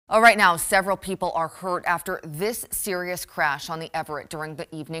Right now, several people are hurt after this serious crash on the Everett during the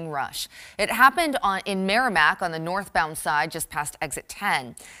evening rush. It happened in Merrimack on the northbound side just past exit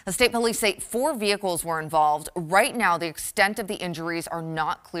 10. The state police say 4 vehicles were involved. Right now, the extent of the injuries are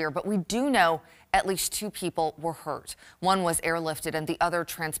not clear, but we do know at least 2 people were hurt. One was airlifted and the other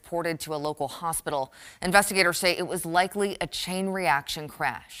transported to a local hospital. Investigators say it was likely a chain reaction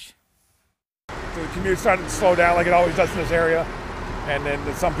crash. The commute started to slow down like it always does in this area. And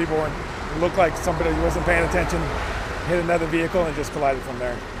then some people it looked like somebody wasn't paying attention, hit another vehicle and just collided from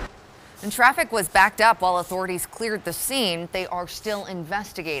there. And traffic was backed up while authorities cleared the scene. They are still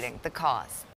investigating the cause.